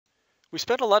We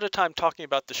spent a lot of time talking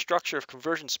about the structure of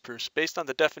convergence proofs based on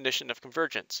the definition of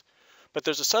convergence, but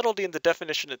there's a subtlety in the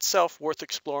definition itself worth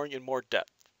exploring in more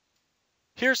depth.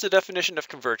 Here's the definition of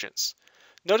convergence.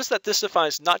 Notice that this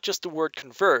defines not just the word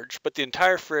converge, but the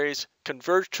entire phrase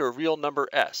converge to a real number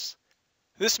s.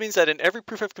 This means that in every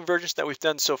proof of convergence that we've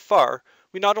done so far,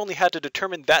 we not only had to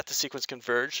determine that the sequence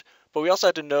converged, but we also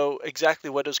had to know exactly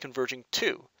what it was converging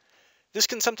to. This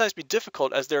can sometimes be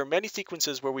difficult as there are many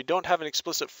sequences where we don't have an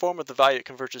explicit form of the value it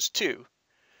converges to.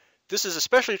 This is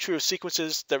especially true of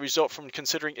sequences that result from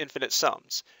considering infinite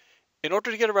sums. In order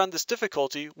to get around this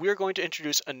difficulty, we are going to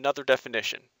introduce another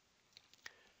definition.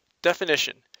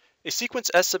 Definition: a sequence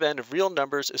S sub n of real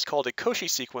numbers is called a Cauchy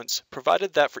sequence,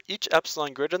 provided that for each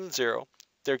epsilon greater than 0,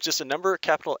 there exists a number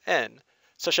capital N,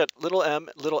 such that little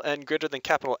n greater than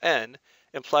capital N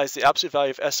implies the absolute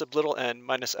value of S sub little n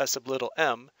minus S sub little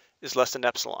m is less than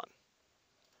epsilon.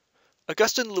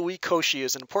 Augustin Louis Cauchy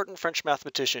is an important French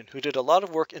mathematician who did a lot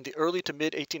of work in the early to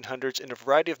mid-1800s in a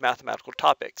variety of mathematical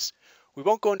topics. We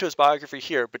won't go into his biography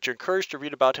here, but you're encouraged to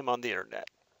read about him on the internet.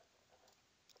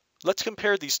 Let's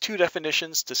compare these two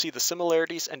definitions to see the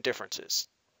similarities and differences.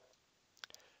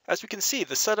 As we can see,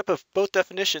 the setup of both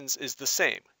definitions is the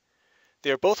same. They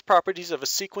are both properties of a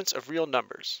sequence of real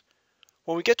numbers.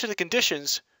 When we get to the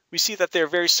conditions, we see that they are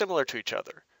very similar to each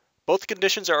other. Both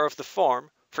conditions are of the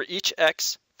form, for each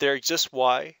x, there exists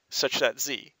y, such that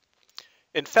z.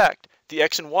 In fact, the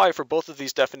x and y for both of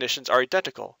these definitions are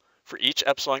identical. For each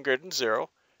epsilon greater than 0,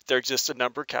 there exists a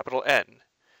number capital N.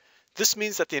 This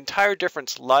means that the entire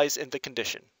difference lies in the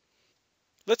condition.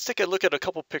 Let's take a look at a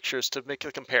couple pictures to make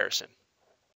a comparison.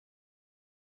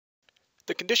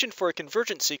 The condition for a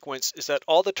convergent sequence is that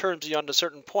all the terms beyond a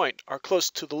certain point are close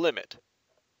to the limit.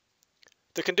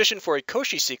 The condition for a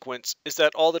Cauchy sequence is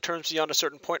that all the terms beyond a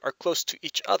certain point are close to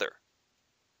each other.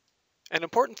 An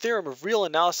important theorem of real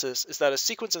analysis is that a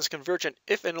sequence is convergent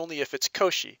if and only if it's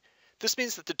Cauchy. This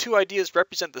means that the two ideas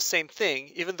represent the same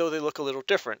thing, even though they look a little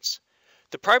different.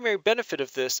 The primary benefit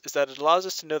of this is that it allows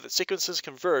us to know that sequences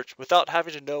converge without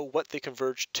having to know what they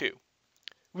converge to.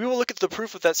 We will look at the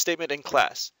proof of that statement in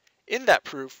class. In that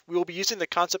proof, we will be using the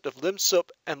concept of lim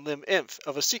sup and lim inf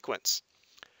of a sequence.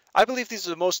 I believe these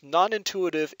are the most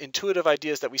non-intuitive, intuitive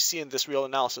ideas that we see in this real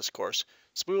analysis course,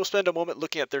 so we will spend a moment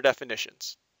looking at their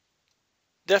definitions.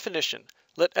 Definition: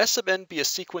 let S sub n be a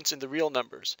sequence in the real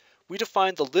numbers. We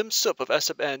define the lim sup of S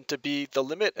sub n to be the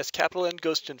limit as capital N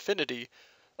goes to infinity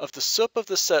of the sup of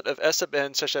the set of S sub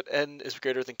n such that n is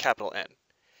greater than capital N.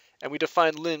 And we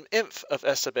define lim inf of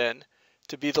S sub n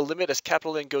to be the limit as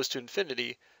capital N goes to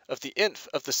infinity of the inf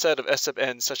of the set of S sub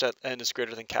n such that n is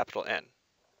greater than capital N.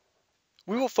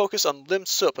 We will focus on lim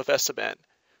sup of S sub n.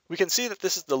 We can see that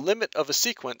this is the limit of a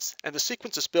sequence, and the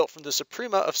sequence is built from the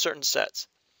suprema of certain sets.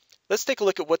 Let's take a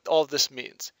look at what all of this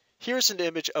means. Here's an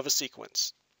image of a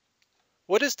sequence.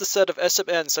 What is the set of S sub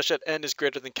n such that n is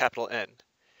greater than capital N?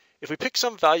 If we pick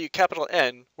some value capital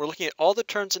N, we're looking at all the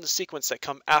terms in the sequence that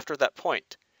come after that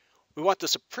point. We want the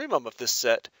supremum of this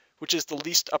set, which is the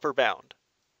least upper bound.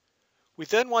 We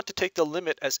then want to take the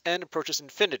limit as n approaches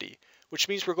infinity, which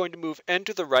means we're going to move n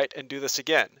to the right and do this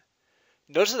again.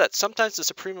 Notice that sometimes the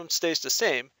supremum stays the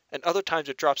same, and other times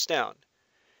it drops down.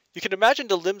 You can imagine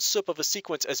the lim sup of a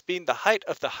sequence as being the height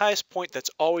of the highest point that's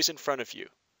always in front of you.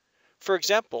 For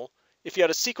example, if you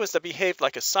had a sequence that behaved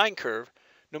like a sine curve,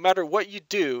 no matter what you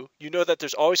do, you know that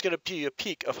there's always going to be a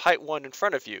peak of height 1 in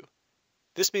front of you.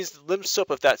 This means the lim sup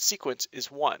of that sequence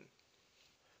is 1.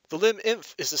 The lim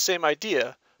inf is the same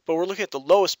idea, but we're looking at the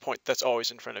lowest point that's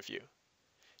always in front of you.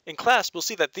 In class, we'll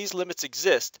see that these limits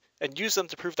exist and use them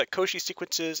to prove that Cauchy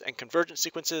sequences and convergent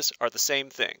sequences are the same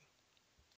thing.